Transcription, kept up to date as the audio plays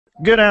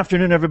Good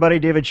afternoon, everybody.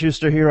 David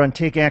Shuster here on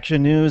Take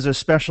Action News, a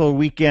special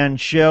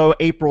weekend show,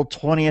 April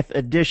 20th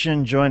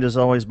edition, joined as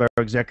always by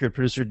our executive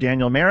producer,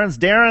 Daniel Marins.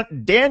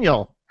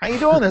 Daniel, how you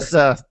doing this?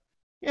 I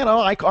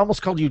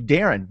almost called you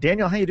Darren.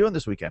 Daniel, how you doing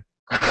this weekend?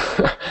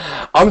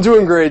 I'm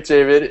doing great,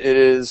 David. It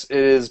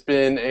has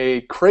been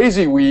a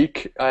crazy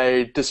week,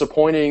 a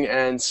disappointing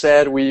and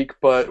sad week,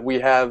 but we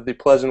have the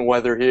pleasant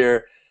weather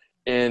here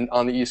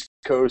on the East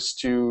Coast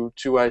to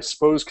I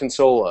suppose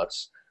console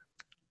us.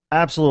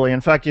 Absolutely.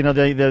 In fact,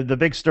 the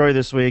big story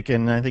this week,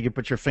 and I think you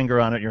put your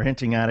finger on it, you're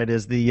hinting at it,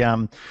 is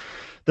the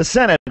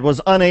Senate was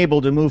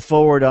unable to move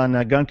forward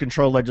on gun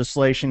control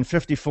legislation.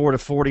 54 to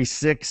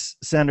 46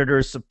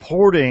 senators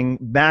supporting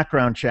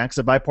background checks,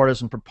 a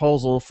bipartisan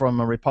proposal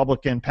from a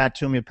Republican, Pat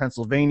Toomey of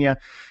Pennsylvania,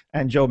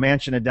 and Joe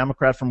Manchin, a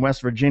Democrat from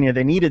West Virginia.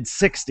 They needed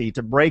 60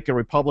 to break a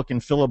Republican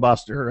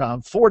filibuster.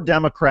 Four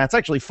Democrats,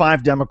 actually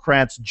five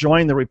Democrats,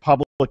 joined the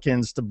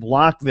Republicans to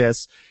block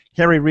this.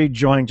 Harry Reid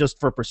joined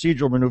just for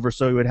procedural maneuver,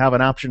 so he would have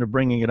an option of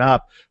bringing it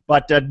up.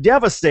 But a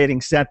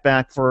devastating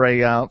setback for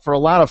a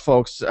lot of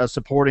folks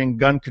supporting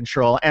gun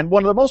control. And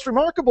one of the most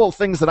remarkable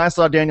things that I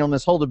saw, Daniel, in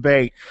this whole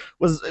debate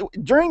was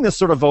during this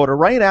sort of vote, or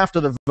right after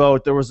the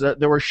vote, there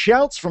were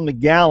shouts from the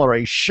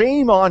gallery,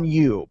 "Shame on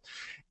you."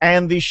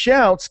 And the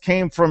shouts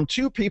came from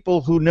two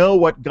people who know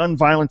what gun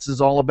violence is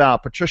all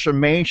about, Patricia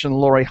Maish and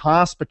Lori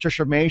Haas.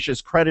 Patricia Maish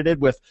is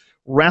credited with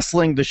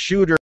wrestling the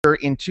shooter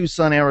in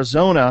Tucson,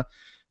 Arizona,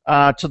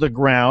 to the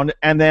ground.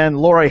 And then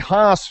Lori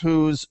Haas,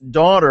 whose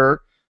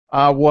daughter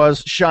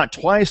was shot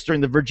twice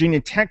during the Virginia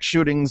Tech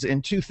shootings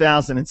in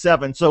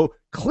 2007. So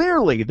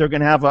clearly they're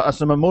going to have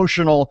some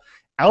emotional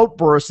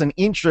outbursts and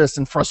interest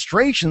and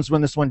frustrations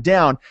when this went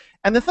down.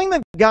 And the thing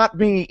that got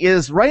me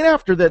is right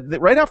after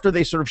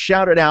they sort of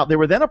shouted out, they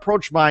were then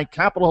approached by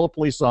Capitol Hill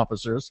police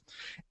officers,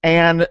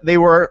 and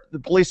the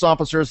police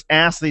officers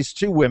asked these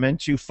two women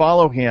to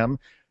follow him.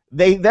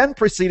 They then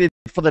proceeded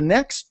for the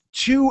next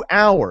 2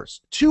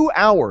 hours,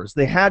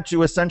 they had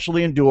to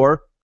essentially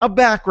endure a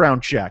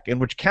background check in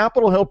which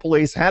Capitol Hill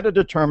police had to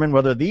determine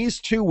whether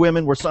these two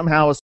women were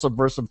somehow a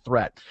subversive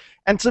threat.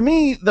 And to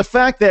me, the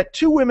fact that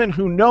two women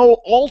who know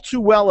all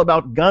too well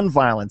about gun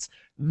violence,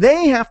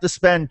 they have to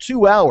spend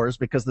 2 hours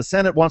because the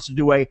Senate wants to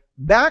do a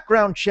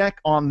background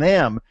check on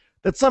them,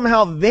 that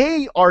somehow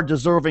they are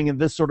deserving of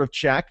this sort of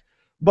check,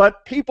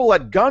 but people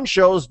at gun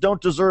shows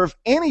don't deserve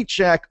any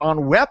check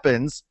on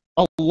weapons,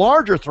 a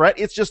larger threat.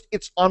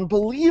 It's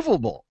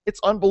unbelievable.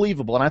 It's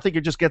unbelievable. And I think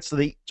it just gets to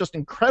the just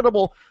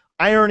incredible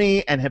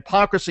irony and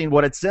hypocrisy. And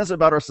what it says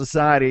about our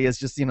society is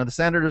just, the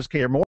senators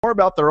care more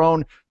about their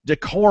own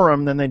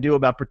decorum than they do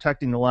about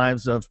protecting the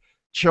lives of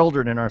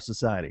children in our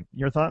society.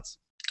 Your thoughts?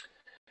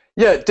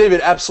 Yeah,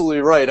 David,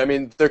 absolutely right. I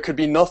mean, there could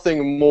be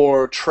nothing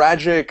more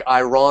tragic,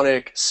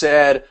 ironic,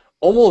 sad,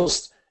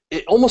 almost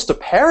a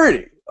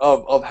parody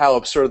of how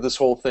absurd this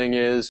whole thing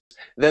is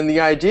than the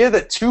idea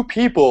that two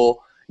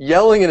people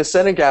yelling in a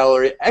Senate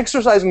gallery,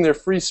 exercising their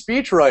free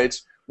speech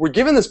rights, were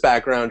given this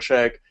background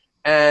check,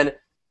 and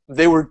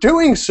they were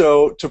doing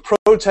so to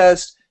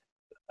protest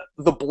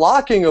the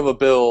blocking of a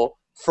bill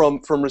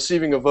from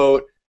receiving a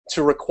vote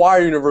to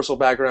require universal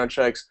background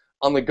checks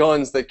on the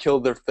guns that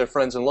killed their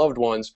friends and loved ones.